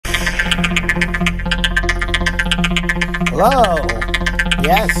Hello.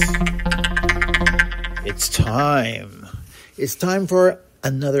 Yes. It's time. It's time for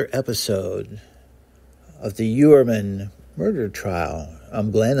another episode of the Heurmann murder trial. I'm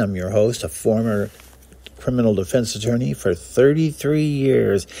Glenn. I'm your host, a former criminal defense attorney for 33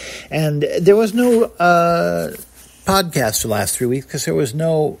 years. And there was no podcast for the last 3 weeks because there was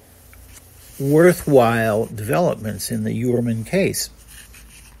no worthwhile developments in the Heurmann case.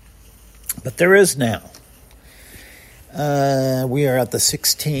 But there is now. We are at the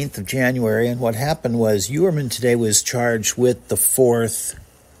 16th of January, and what happened was Heurmann today was charged with the fourth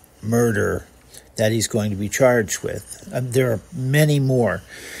murder that he's going to be charged with. There are many more.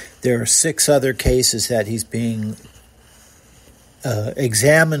 There are 6 other cases that he's being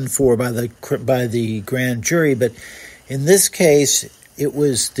examined for by the grand jury, but in this case, it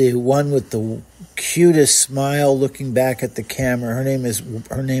was the one with the cutest smile looking back at the camera.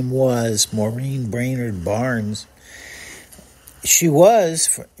 Her name was Maureen Brainerd Barnes. She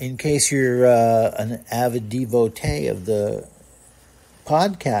was, in case you're an avid devotee of the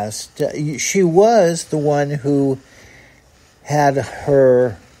podcast, she was the one who had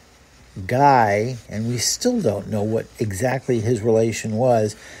her guy, and we still don't know what exactly his relation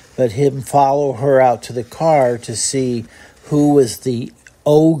was, but him follow her out to the car to see who was the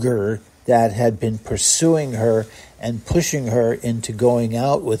ogre that had been pursuing her and pushing her into going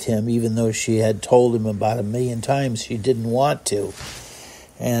out with him, even though she had told him about 1,000,000 times she didn't want to.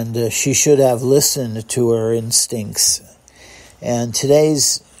 And she should have listened to her instincts. And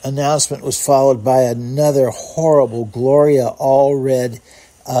today's announcement was followed by another horrible Gloria Allred.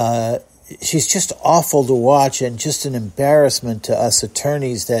 She's just awful to watch and just an embarrassment to us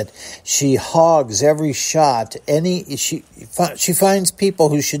attorneys that she hogs every shot. She finds people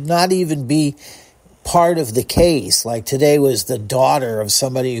who should not even be part of the case. Like today was the daughter of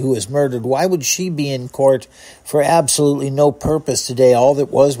somebody who was murdered. Why would she be in court for absolutely no purpose today? All that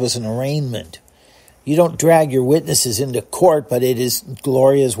was an arraignment. You don't drag your witnesses into court, but it is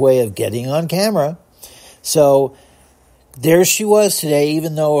Gloria's way of getting on camera. So there she was today,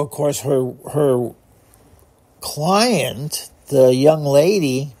 even though, of course, her client, the young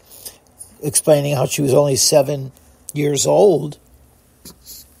lady, explaining how she was only 7 years old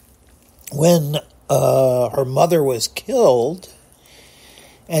when her mother was killed,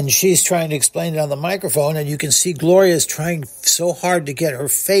 and she's trying to explain it on the microphone, and you can see Gloria's trying so hard to get her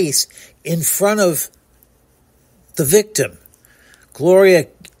face in front of the victim. Gloria,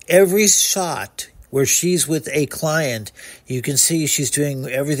 every shot where she's with a client, you can see she's doing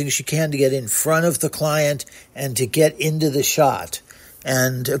everything she can to get in front of the client and to get into the shot.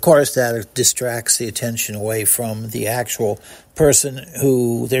 And, of course, that distracts the attention away from the actual person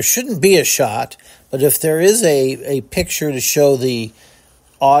who there shouldn't be a shot. But if there is a picture to show the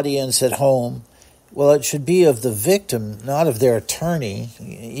audience at home, well, it should be of the victim, not of their attorney.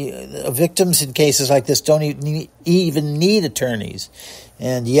 Victims in cases like this don't even need attorneys.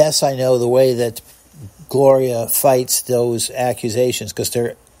 And, yes, I know the way that Gloria fights those accusations because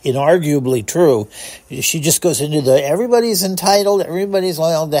they're inarguably true. She just goes into everybody's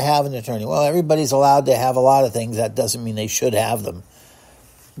allowed to have an attorney. Well, everybody's allowed to have a lot of things. That doesn't mean they should have them.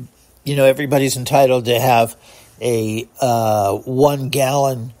 You know, everybody's entitled to have a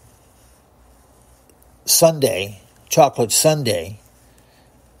 1-gallon sundae, chocolate sundae,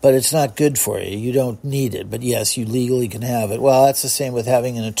 but it's not good for you. You don't need it, but yes, you legally can have it. Well, that's the same with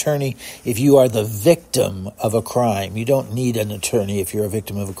having an attorney. If you are the victim of a crime, you don't need an attorney if you're a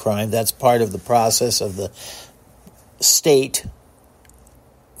victim of a crime. That's part of the process of the state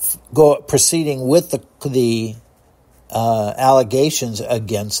proceeding with the allegations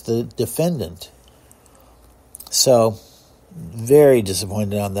against the defendant. So, very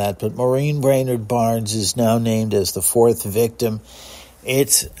disappointed on that. But Maureen Brainerd Barnes is now named as the fourth victim.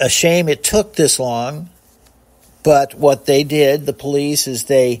 It's a shame it took this long, but what they did, the police, is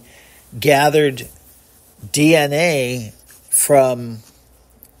they gathered DNA from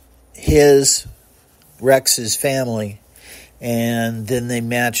Rex's family, and then they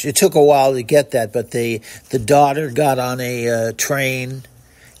matched. It took a while to get that, but the daughter got on a train,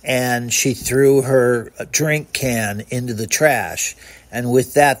 and she threw her drink can into the trash. And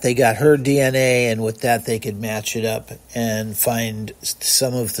with that, they got her DNA, and with that, they could match it up and find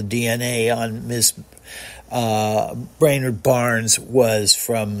some of the DNA on Miss Brainerd Barnes was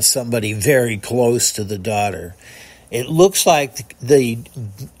from somebody very close to the daughter. It looks like the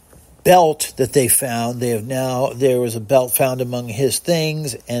belt that they found, there was a belt found among his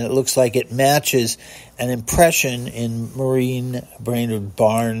things, and it looks like it matches an impression in Maureen Brainerd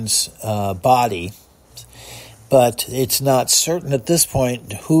Barnes' body. but it's not certain at this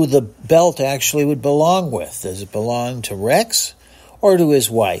point who the belt actually would belong with. Does it belong to Rex or to his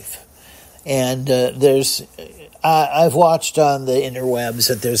wife? And I've watched on the interwebs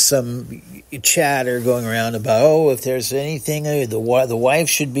that there's some chatter going around about, if there's anything, the wife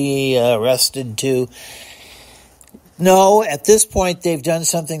should be arrested too. No, at this point, they've done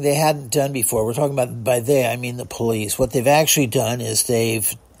something they hadn't done before. We're talking about, by they, I mean the police. What they've actually done is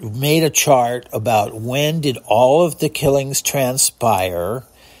they've made a chart about when did all of the killings transpire,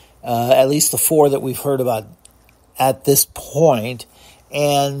 at least the 4 that we've heard about at this point,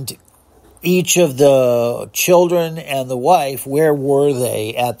 and each of the children and the wife, where were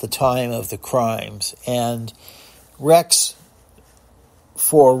they at the time of the crimes? And Rex,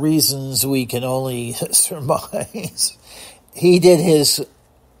 for reasons we can only surmise, he did his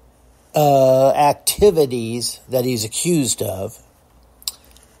activities that he's accused of,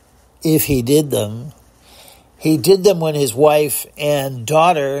 if he did them. He did them when his wife and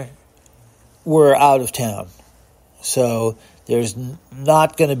daughter were out of town. So there's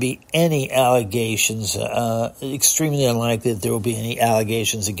not going to be any allegations, extremely unlikely that there will be any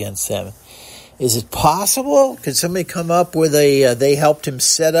allegations against them. Is it possible? Could somebody come up with they helped him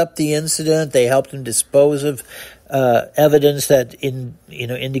set up the incident, they helped him dispose of evidence that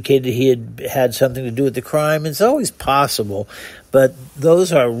indicated he had something to do with the crime? It's always possible, but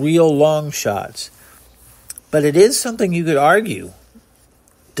those are real long shots. But it is something you could argue.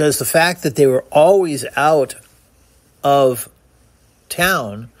 Does the fact that they were always out of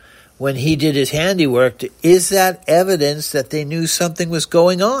town when he did his handiwork, is that evidence that they knew something was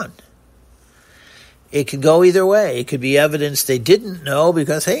going on? It could go either way. It could be evidence they didn't know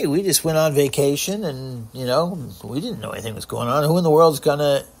because, hey, we just went on vacation and, we didn't know anything was going on. Who in the world is going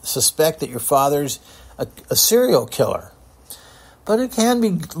to suspect that your father's a serial killer? But it can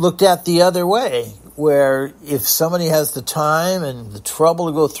be looked at the other way, where if somebody has the time and the trouble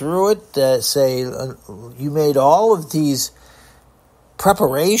to go through it, say you made all of these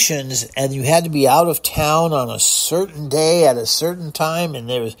preparations and you had to be out of town on a certain day at a certain time, and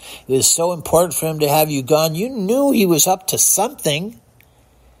it was so important for him to have you gone. You knew he was up to something,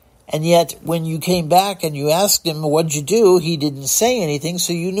 and yet when you came back and you asked him, what'd you do? He didn't say anything,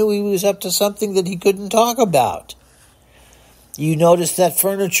 so you knew he was up to something that he couldn't talk about. You noticed that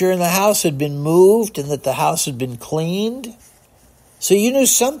furniture in the house had been moved and that the house had been cleaned. So you knew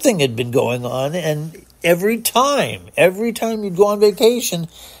something had been going on, and every time you'd go on vacation,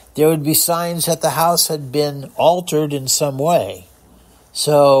 there would be signs that the house had been altered in some way.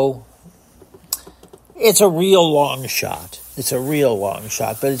 So it's a real long shot.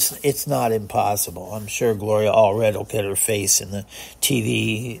 But it's not impossible. I'm sure Gloria Allred will get her face in the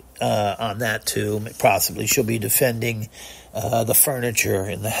TV on that too. Possibly she'll be defending the furniture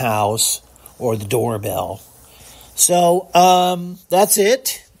in the house or the doorbell. So that's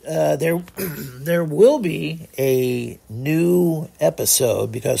it. There will be a new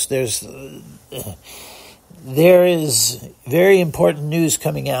episode because there is very important news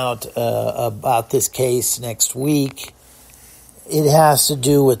coming out about this case next week. It has to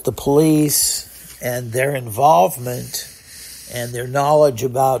do with the police and their involvement and their knowledge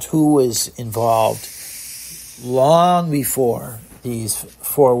about who was involved long before these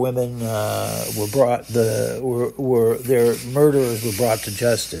 4 women were brought. Their murderers were brought to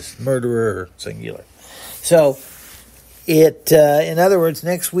justice. Murderer singular. So in other words,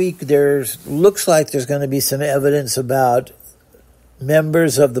 next week looks like there's going to be some evidence about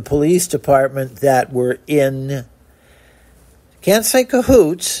members of the police department that were in, can't say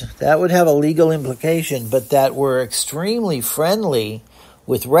cahoots, that would have a legal implication, but that were extremely friendly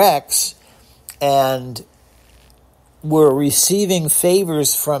with Rex and were receiving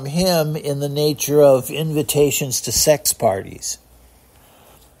favors from him in the nature of invitations to sex parties.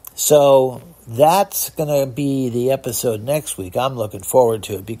 So that's going to be the episode next week. I'm looking forward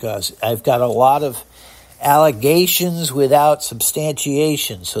to it because I've got a lot of allegations without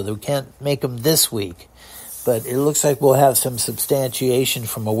substantiation, so we can't make them this week. But it looks like we'll have some substantiation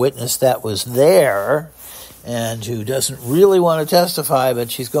from a witness that was there and who doesn't really want to testify,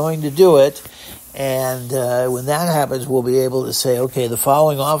 but she's going to do it. And when that happens, we'll be able to say, okay, the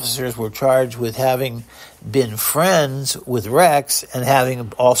following officers were charged with having been friends with Rex and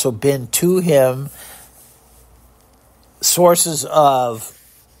having also been to him sources of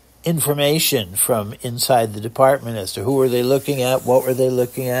information from inside the department as to who were they looking at, what were they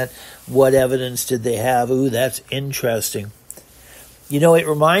looking at, what evidence did they have. Ooh, that's interesting. It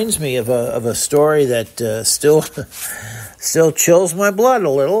reminds me of a story that still chills my blood a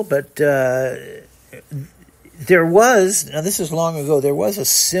little, but now this is long ago, there was a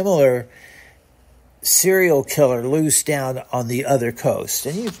similar serial killer loose down on the other coast,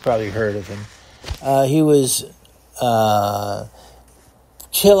 and you've probably heard of him. He was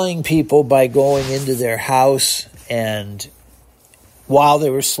killing people by going into their house, and while they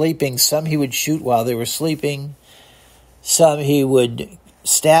were sleeping, some he would shoot while they were sleeping, some he would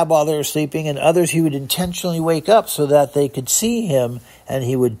stab while they were sleeping, and others he would intentionally wake up so that they could see him, and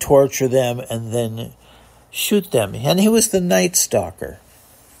he would torture them and then shoot them. And he was the Night Stalker.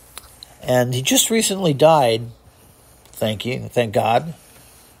 And he just recently died. Thank God.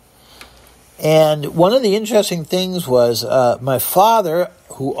 And one of the interesting things was my father,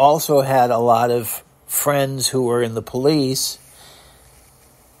 who also had a lot of friends who were in the police,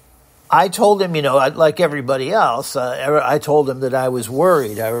 I told him, like everybody else, I told him that I was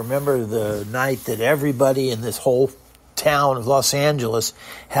worried. I remember the night that everybody in this whole town of Los Angeles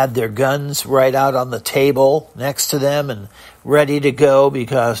had their guns right out on the table next to them and ready to go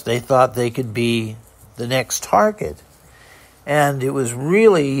because they thought they could be the next target. And it was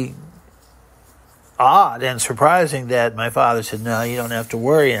really odd and surprising that my father said, no, you don't have to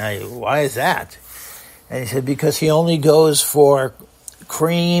worry. And why is that? And he said, because he only goes for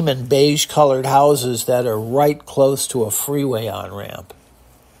cream and beige colored houses that are right close to a freeway on-ramp.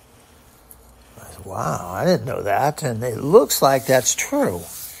 Wow, I didn't know that, and it looks like that's true.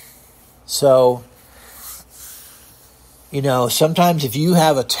 So, sometimes if you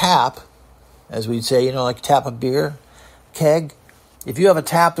have a tap, as we'd say, like tap a beer keg, if you have a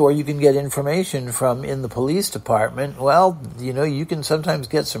tap where you can get information from in the police department, well, you can sometimes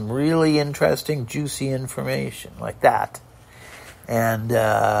get some really interesting, juicy information like that. And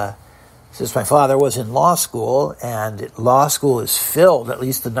since my father was in law school, and law school is filled, at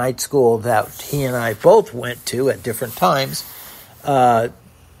least the night school that he and I both went to at different times,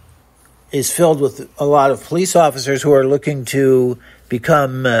 is filled with a lot of police officers who are looking to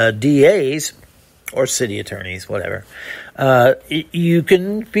become DAs or city attorneys, whatever. You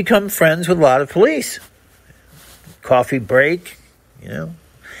can become friends with a lot of police. Coffee break,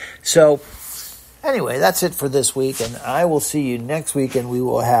 So anyway, that's it for this week, and I will see you next week, and we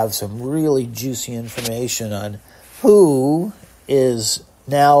will have some really juicy information on who is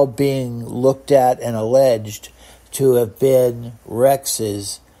now being looked at and alleged to have been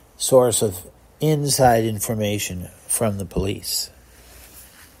Rex's source of inside information from the police.